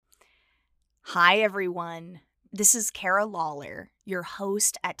Hi, everyone. This is Kara Lawler, your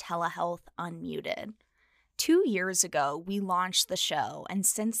host at Telehealth Unmuted. 2 years ago, we launched the show, and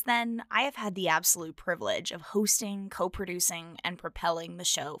since then, I have had the absolute privilege of hosting, co-producing, and propelling the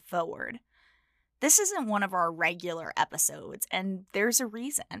show forward. This isn't one of our regular episodes, and there's a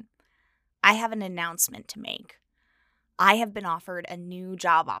reason. I have an announcement to make. I have been offered a new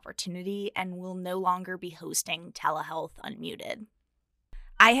job opportunity and will no longer be hosting Telehealth Unmuted.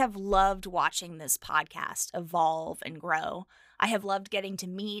 I have loved watching this podcast evolve and grow. I have loved getting to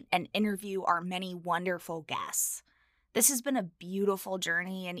meet and interview our many wonderful guests. This has been a beautiful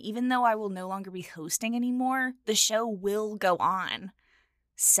journey, and even though I will no longer be hosting anymore, the show will go on.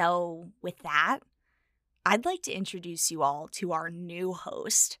 So, with that, I'd like to introduce you all to our new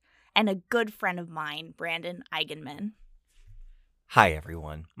host and a good friend of mine, Brandon Eigenman. Hi,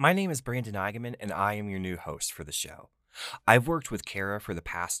 everyone. My name is Brandon Eigenman, and I am your new host for the show. I've worked with Kara for the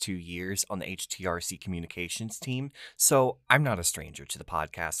past 2 years on the HTRC communications team, so I'm not a stranger to the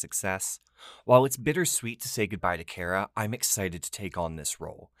podcast success. While it's bittersweet to say goodbye to Kara, I'm excited to take on this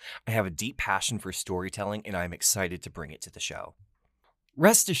role. I have a deep passion for storytelling, and I'm excited to bring it to the show.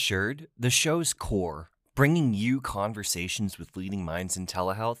 Rest assured, the show's core, bringing you conversations with leading minds in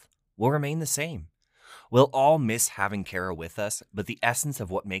telehealth, will remain the same. We'll all miss having Kara with us, but the essence of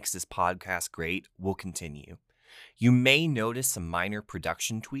what makes this podcast great will continue. You may notice some minor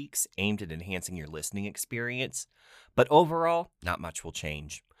production tweaks aimed at enhancing your listening experience, but overall, not much will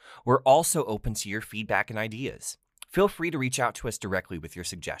change. We're also open to your feedback and ideas. Feel free to reach out to us directly with your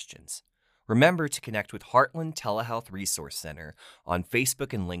suggestions. Remember to connect with Heartland Telehealth Resource Center on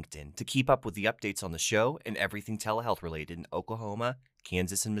Facebook and LinkedIn to keep up with the updates on the show and everything telehealth related in Oklahoma,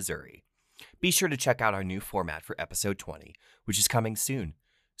 Kansas, and Missouri. Be sure to check out our new format for episode 20, which is coming soon.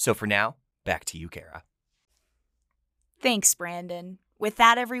 So for now, back to you, Kara. Thanks, Brandon. With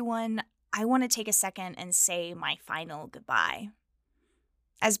that, everyone, I want to take a second and say my final goodbye.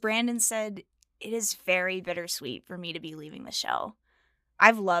 As Brandon said, it is very bittersweet for me to be leaving the show.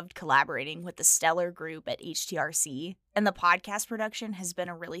 I've loved collaborating with the stellar group at HTRC, and the podcast production has been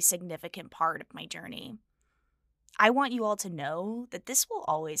a really significant part of my journey. I want you all to know that this will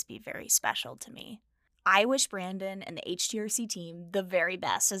always be very special to me. I wish Brandon and the HTRC team the very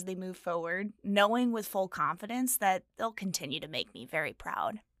best as they move forward, knowing with full confidence that they'll continue to make me very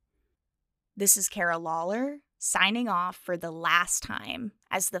proud. This is Kara Lawler, signing off for the last time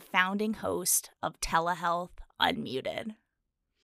as the founding host of Telehealth Unmuted.